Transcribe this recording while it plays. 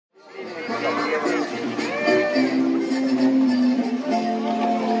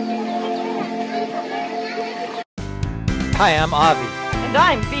Hi, I'm Avi. And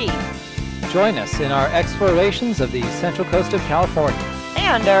I'm B. Join us in our explorations of the Central Coast of California.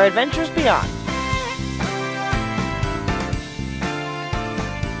 And our adventures beyond.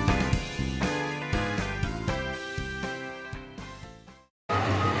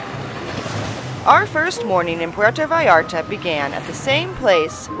 Our first morning in Puerto Vallarta began at the same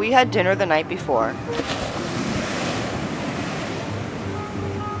place we had dinner the night before.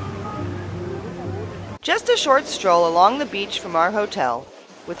 Just a short stroll along the beach from our hotel,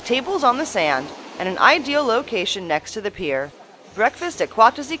 with tables on the sand and an ideal location next to the pier, breakfast at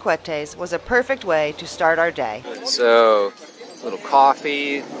Cuates y Cuetes was a perfect way to start our day. So, a little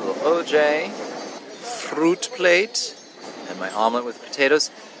coffee, a little OJ, fruit plate, and my omelet with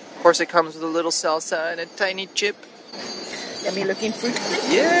potatoes. Of course, it comes with a little salsa and a tiny chip. Yummy looking fruit plate?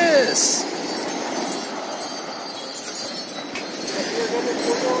 Yes!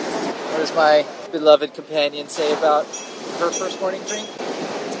 What does my beloved companion say about her first morning drink?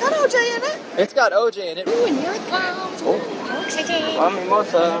 It's got OJ in it. It's got OJ in it. Ooh, and here it comes. Oh. Exciting.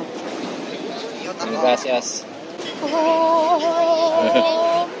 Mimosa. Gracias.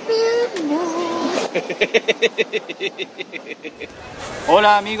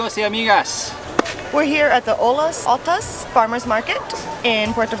 Hola amigos y amigas. We're here at the Olas Saturday Farmers Market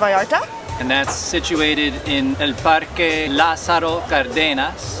in Puerto Vallarta. And that's situated in El Parque Lázaro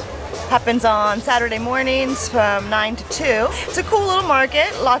Cárdenas. Happens on Saturday mornings from 9 to 2. It's a cool little market,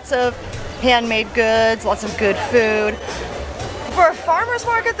 lots of handmade goods, lots of good food. For a farmer's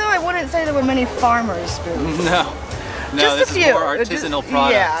market though, I wouldn't say there were many farmers' booths. No, just this a few. is more artisanal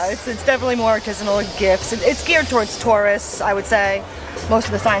products. Yeah, it's definitely more artisanal gifts. It's geared towards tourists, I would say. Most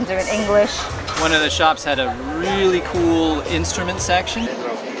of the signs are in English. One of the shops had a really cool instrument section.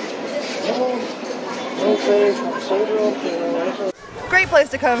 Great place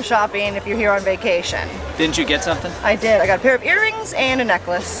to come shopping if you're here on vacation. Didn't you get something? I did. I got a pair of earrings and a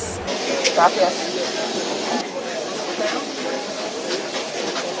necklace. Gracias.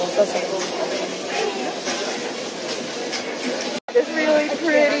 This really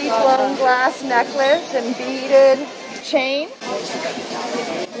pretty blown glass necklace and beaded chain.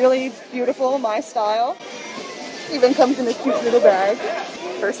 Really beautiful, my style. Even comes in a cute little bag.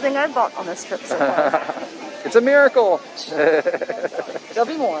 First thing I bought on this trip so far. It's a miracle! There'll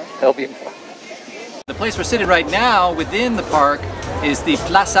be more. There'll be more. The place we're sitting right now within the park is the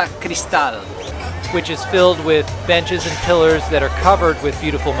Plaza Cristal, which is filled with benches and pillars that are covered with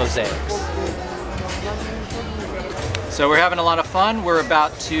beautiful mosaics. So we're having a lot of fun. We're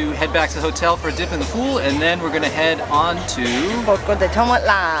about to head back to the hotel for a dip in the pool, and then we're going to head on to Boca De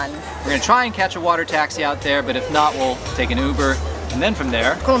Tomatlán. We're going to try and catch a water taxi out there, but if not, we'll take an Uber, and then from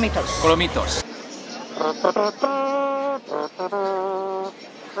there, Colomitos. Colomitos.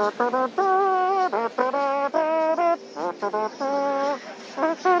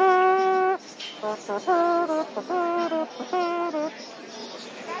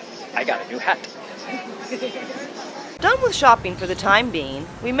 I got a new hat. Done with shopping for the time being,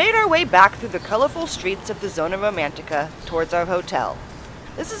 we made our way back through the colorful streets of the Zona Romantica towards our hotel.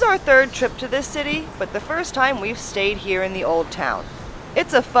 This is our third trip to this city, but the first time we've stayed here in the old town.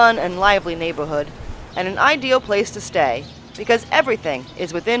 It's a fun and lively neighborhood, and an ideal place to stay, because everything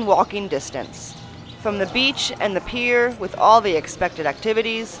is within walking distance. From the beach and the pier with all the expected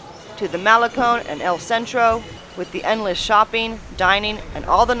activities, to the Malecón and El Centro with the endless shopping, dining, and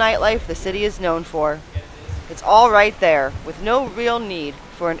all the nightlife the city is known for. It's all right there, with no real need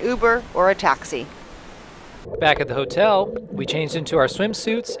for an Uber or a taxi. Back at the hotel, we changed into our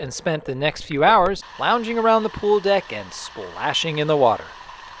swimsuits and spent the next few hours lounging around the pool deck and splashing in the water.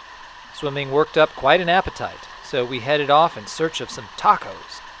 Swimming worked up quite an appetite, so we headed off in search of some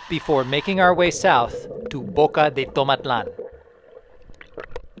tacos before making our way south to Boca De Tomatlán.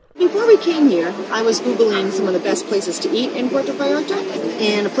 Before we came here, I was Googling some of the best places to eat in Puerto Vallarta,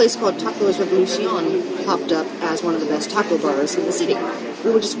 and a place called Tacos Revolución popped up as one of the best taco bars in the city.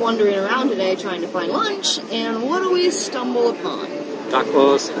 We were just wandering around today trying to find lunch, and what do we stumble upon?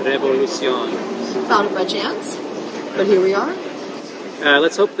 Tacos Revolución. Found it by chance, but here we are.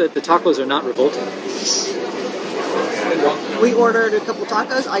 Let's hope that the tacos are not revolting. We ordered a couple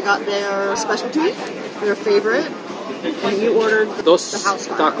tacos. I got their specialty, their favorite. And you ordered Dos the house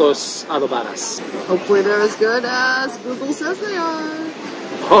tacos adobadas. Hopefully they're as good as Google says they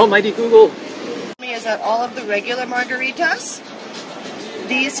are. Almighty Google. Is that all of the regular margaritas,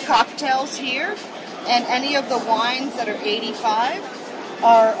 these cocktails here, and any of the wines that are 85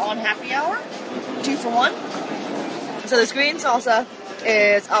 are on happy hour, 2 for 1. So this green salsa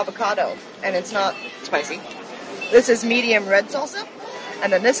is avocado, and it's not spicy. This is medium red salsa,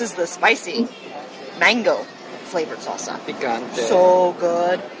 and then this is the spicy mango flavored salsa. Picante. So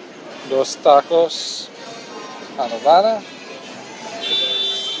good. Dos tacos adobada.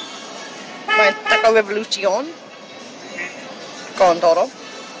 My Tacos Revolución. Con todo.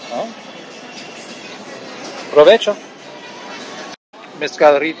 ¿No? Provecho.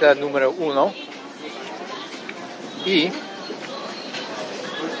 Mezcalarita número 1 y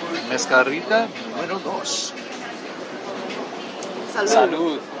mezcalarita número 2. Salud.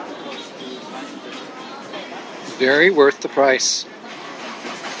 Salud. Very worth the price.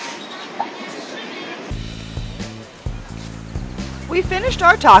 We finished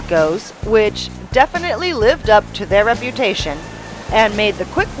our tacos, which definitely lived up to their reputation, and made the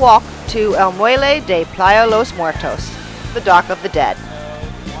quick walk to El Muelle de Playa Los Muertos, the Dock of the Dead.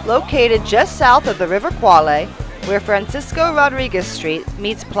 Located just south of the River Quale, where Francisco Rodriguez Street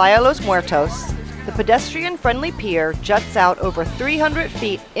meets Playa Los Muertos, the pedestrian-friendly pier juts out over 300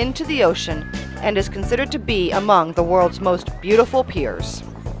 feet into the ocean and is considered to be among the world's most beautiful piers.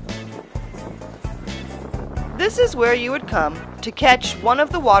 This is where you would come to catch one of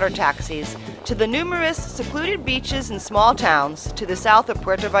the water taxis to the numerous secluded beaches and small towns to the south of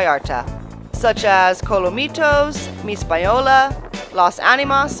Puerto Vallarta, such as Colomitos, Mispayola, Las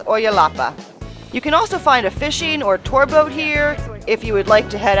Animas, or Yalapa. You can also find a fishing or tour boat here if you would like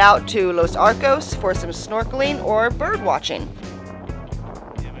to head out to Los Arcos for some snorkeling or bird watching.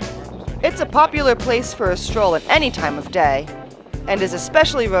 It's a popular place for a stroll at any time of day, and is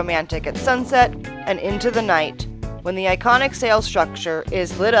especially romantic at sunset and into the night, when the iconic sail structure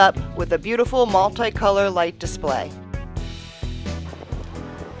is lit up with a beautiful multicolor light display.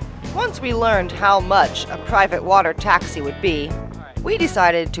 Once we learned how much a private water taxi would be, we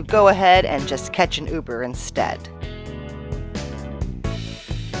decided to go ahead and just catch an Uber instead.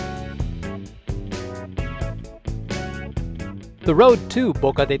 The road to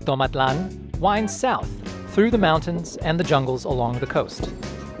Boca De Tomatlán winds south through the mountains and the jungles along the coast.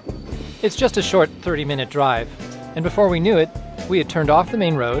 It's just a short 30-minute drive, and before we knew it, we had turned off the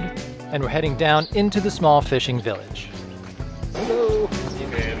main road and were heading down into the small fishing village. Hello.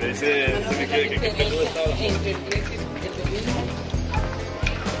 This is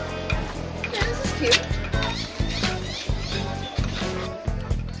cute.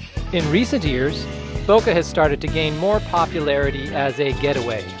 In recent years, Boca has started to gain more popularity as a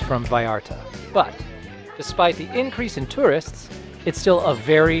getaway from Vallarta. But despite the increase in tourists, it's still a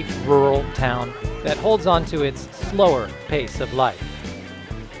very rural town that holds on to its slower pace of life.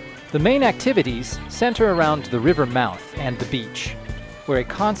 The main activities center around the river mouth and the beach, where a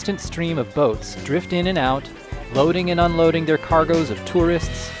constant stream of boats drift in and out, loading and unloading their cargoes of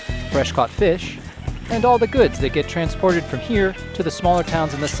tourists, fresh-caught fish, and all the goods that get transported from here to the smaller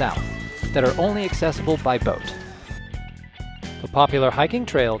towns in the south that are only accessible by boat. The popular hiking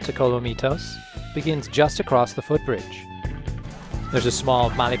trail to Colomitos begins just across the footbridge. There's a small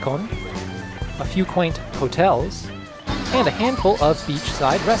malecón, a few quaint hotels, and a handful of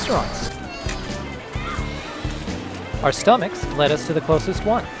beachside restaurants. Our stomachs led us to the closest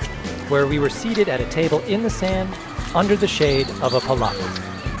one, where we were seated at a table in the sand under the shade of a palapa.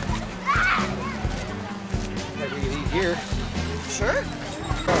 Maybe we eat here. Sure.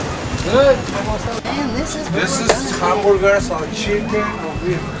 Good. And this is hamburgers or chicken or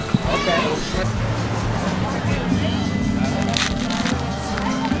beef. Okay.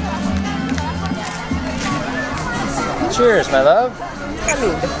 Cheers, my love.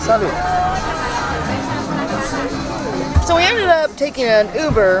 Salud. So we ended up taking an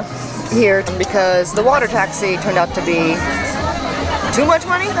Uber here because the water taxi turned out to be too much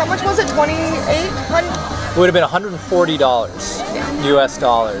money. How much was it? $2,800? It would have been $140 US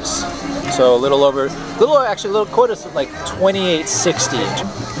dollars. So a little quote us at like $28.60.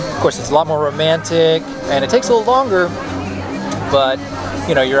 Of course, it's a lot more romantic and it takes a little longer, but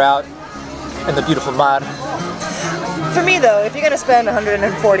you know, you're out in the beautiful mar. For me though, if you're gonna spend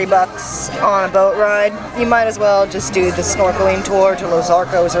 $140 on a boat ride, you might as well just do the snorkeling tour to Los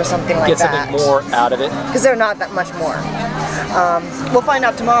Arcos or something like that. Get something more out of it. Because they're not that much more. We'll find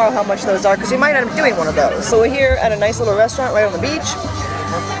out tomorrow how much those are, because we might end up doing one of those. So we're here at a nice little restaurant right on the beach,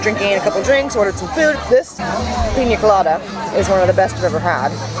 drinking a couple drinks, ordered some food. This pina colada is one of the best I've ever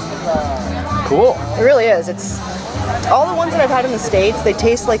had. Cool. It really is. It's all the ones that I've had in the States, they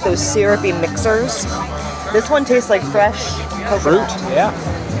taste like those syrupy mixers. This one tastes like fresh coconut. Fruit, yeah.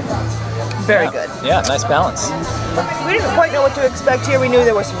 Very good. Yeah, nice balance. We didn't quite know what to expect here. We knew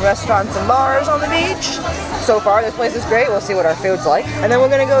there were some restaurants and bars on the beach, So far, this place is great. We'll see what our food's like. And then we're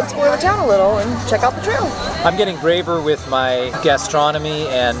gonna go explore the town a little and check out the trail. I'm getting braver with my gastronomy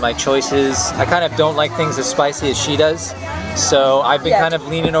and my choices. I kind of don't like things as spicy as she does. So I've been kind of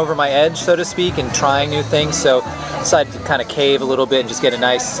leaning over my edge, so to speak, and trying new things. So I decided to kind of cave a little bit and just get a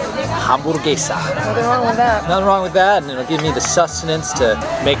nice hamburguesa. Nothing wrong with that. Nothing wrong with that, and it'll give me the sustenance to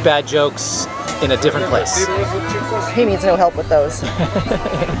make bad jokes in a different place. He needs no help with those.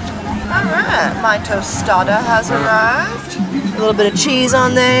 Alright, my tostada has arrived. A little bit of cheese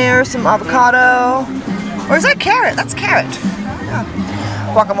on there, some avocado. Or is that carrot? That's carrot. Yeah.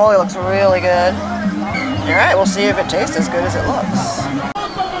 Guacamole looks really good. Alright, we'll see if it tastes as good as it looks.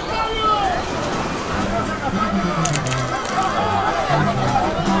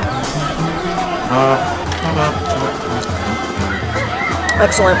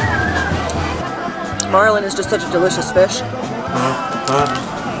 Excellent. Marlin is just such a delicious fish.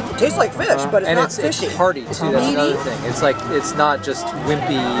 It tastes like fish, but it's not fishy. It's hearty too, that's another thing. It's like, it's not just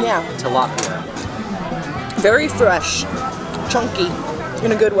wimpy tilapia. Very fresh, chunky,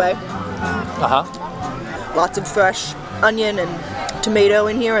 in a good way. Lots of fresh onion and tomato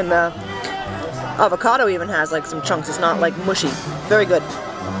in here, and the avocado even has like some chunks. It's not like mushy. Very good.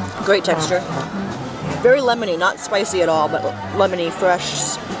 Great texture. Very lemony, not spicy at all, but lemony,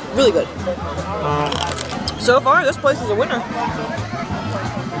 fresh, really good. So far, this place is a winner.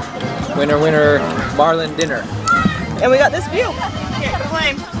 Winner, winner, Marlin dinner. And we got this view. Can't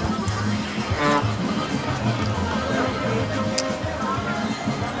complain.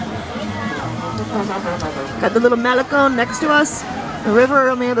 Got the little Malecon next to us, the river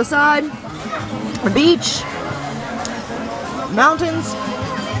on the other side, the beach, mountains.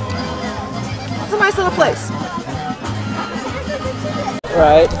 It's a nice little place.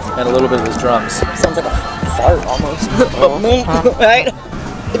 Right. And a little bit of his drums. Sounds like a fart almost. Right?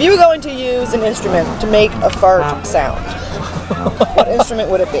 If you were going to use an instrument to make a fart sound, what instrument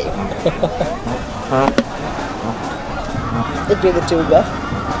would it be? It'd be the tuba.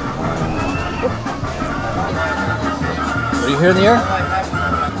 What do you hear in the air?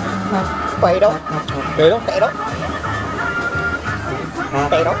 Beidel. Beidel? Beidel.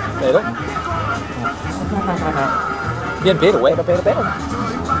 Beidel. Beidel? Bien paid away. Beidel, beidel.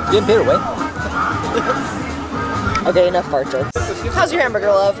 Bien paid away. Okay, enough fart jokes. How's your hamburger,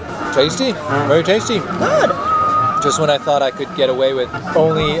 love? Tasty. Very tasty. Good. Just when I thought I could get away with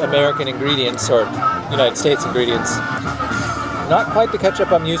only American ingredients or United States ingredients. Not quite the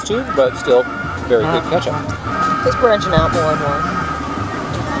ketchup I'm used to, but still very good ketchup. Just branching out more and more.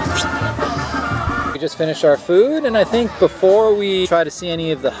 We just finished our food, and I think before we try to see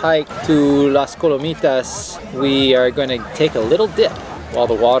any of the hike to Las Colomitas, we are going to take a little dip while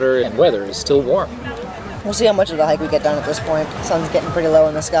the water and weather is still warm. We'll see how much of the hike we get done at this point. The sun's getting pretty low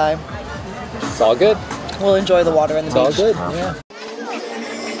in the sky. It's all good. We'll enjoy the water and the beach. It's all good, yeah.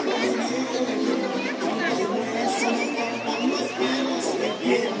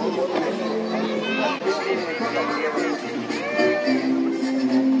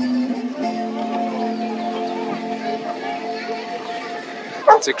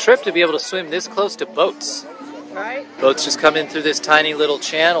 It's a trip to be able to swim this close to boats. Right? Boats just come in through this tiny little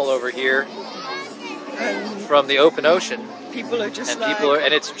channel over here from the open ocean. People are just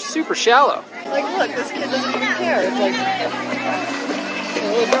and it's super shallow. Like, look, this kid doesn't even care. It's like a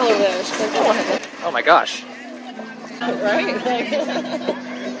little girl over there. She's like, oh, Oh my gosh. right? Like,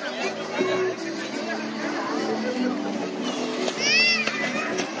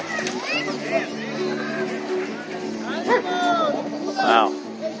 Wow.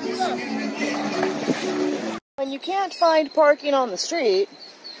 when you can't find parking on the street,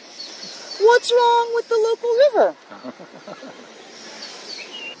 what's wrong with the local river?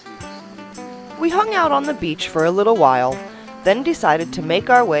 We hung out on the beach for a little while, then decided to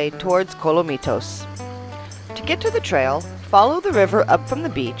make our way towards Colomitos. To get to the trail, follow the river up from the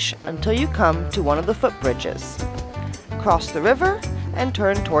beach until you come to one of the footbridges. Cross the river and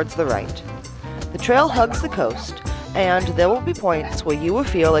turn towards the right. The trail hugs the coast, and there will be points where you will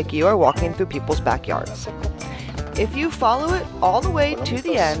feel like you are walking through people's backyards. If you follow it all the way to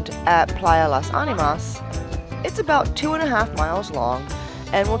the end at Playa Las Animas, it's about 2.5 miles long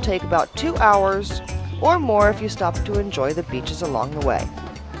and will take about 2 hours or more if you stop to enjoy the beaches along the way.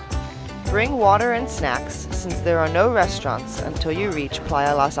 Bring water and snacks since there are no restaurants until you reach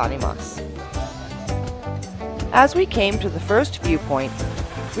Playa Las Animas. As we came to the first viewpoint,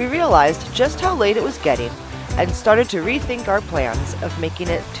 we realized just how late it was getting and started to rethink our plans of making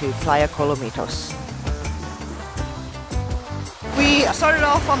it to Playa Colomitos. We We started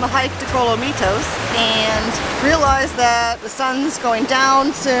off on the hike to Colomitos and realized that the sun's going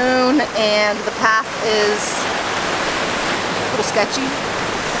down soon and the path is a little sketchy.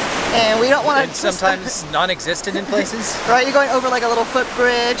 And we don't want to... sometimes non-existent in places. Right, you're going over like a little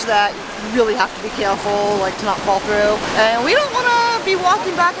footbridge that you really have to be careful, like to not fall through. And we don't want to be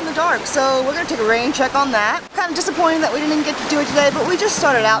walking back in the dark, so we're going to take a rain check on that. Kind of disappointing that we didn't get to do it today, but we just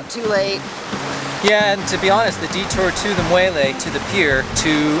started out too late. Yeah, and to be honest, the detour to the Muelle, to the pier,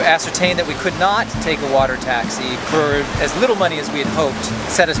 to ascertain that we could not take a water taxi for as little money as we had hoped,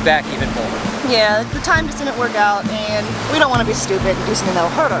 set us back even more. Yeah, the time just didn't work out, and we don't want to be stupid and do something that'll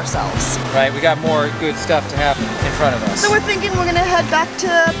hurt ourselves. Right, we got more good stuff to happen in front of us. So we're thinking we're going to head back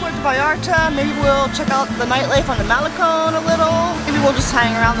to Puerto Vallarta. Maybe we'll check out the nightlife on the Malecon a little. Maybe we'll just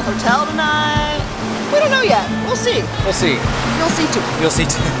hang around the hotel tonight. We don't know yet. We'll see. We'll see. You'll see too. You'll see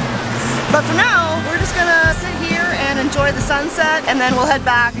too. But for now, we're just gonna sit here and enjoy the sunset, and then we'll head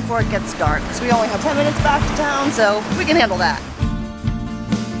back before it gets dark, because we only have 10 minutes back to town, so we can handle that.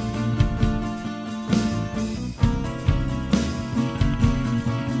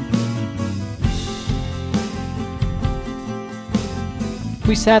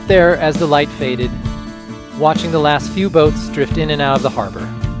 We sat there as the light faded, watching the last few boats drift in and out of the harbor.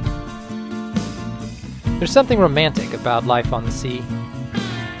 There's something romantic about life on the sea.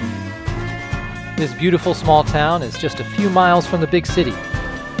 This beautiful small town is just a few miles from the big city,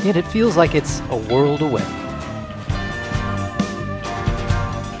 yet it feels like it's a world away.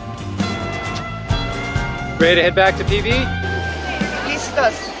 Ready to head back to PV?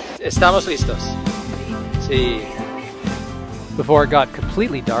 Listos. Estamos listos. Sí. Before it got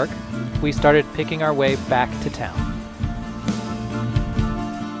completely dark, we started picking our way back to town.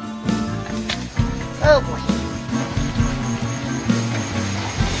 Oh boy.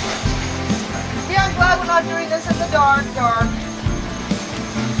 Yeah, I'm glad we're not doing this in the dark.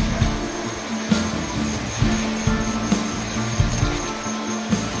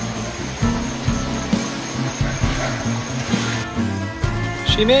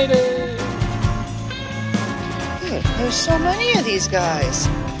 She made it! Dude, there's so many of these guys.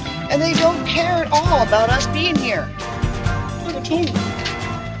 And they don't care at all about us being here. Look at you.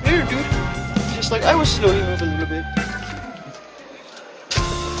 Here, dude. Just like I was slowly moving a little bit.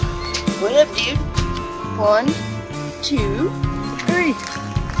 What up, dude? 1, 2, 3.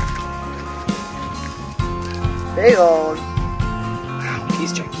 Big old. Wow,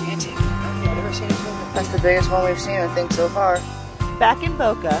 he's gigantic. I've never seen him. That's the biggest one we've seen, I think, so far. Back in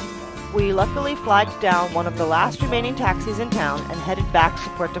Boca, we luckily flagged down one of the last remaining taxis in town and headed back to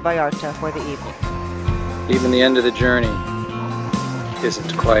Puerto Vallarta for the evening. Even the end of the journey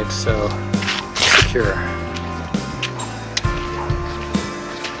isn't quite so secure.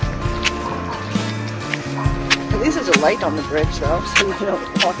 At least there's a light on the bridge, though, so we don't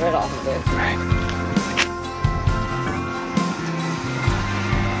walk right off of it. Right.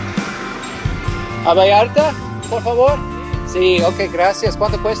 ¿A Vallarta, por favor? Sí, ok, gracias.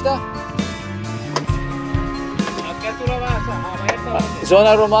 ¿Cuánto cuesta? ¿A qué altura vas? ¿A Vallarta?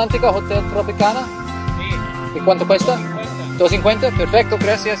 ¿Zona romántica, Hotel Tropicana? Sí. ¿Y cuánto cuesta? 250. Perfecto,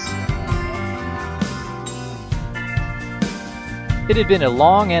 gracias. It had been a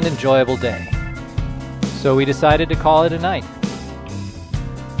long and enjoyable day, so we decided to call it a night.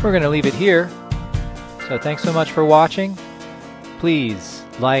 We're going to leave it here, so thanks so much for watching. Please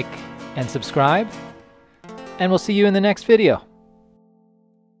like and subscribe, and we'll see you in the next video.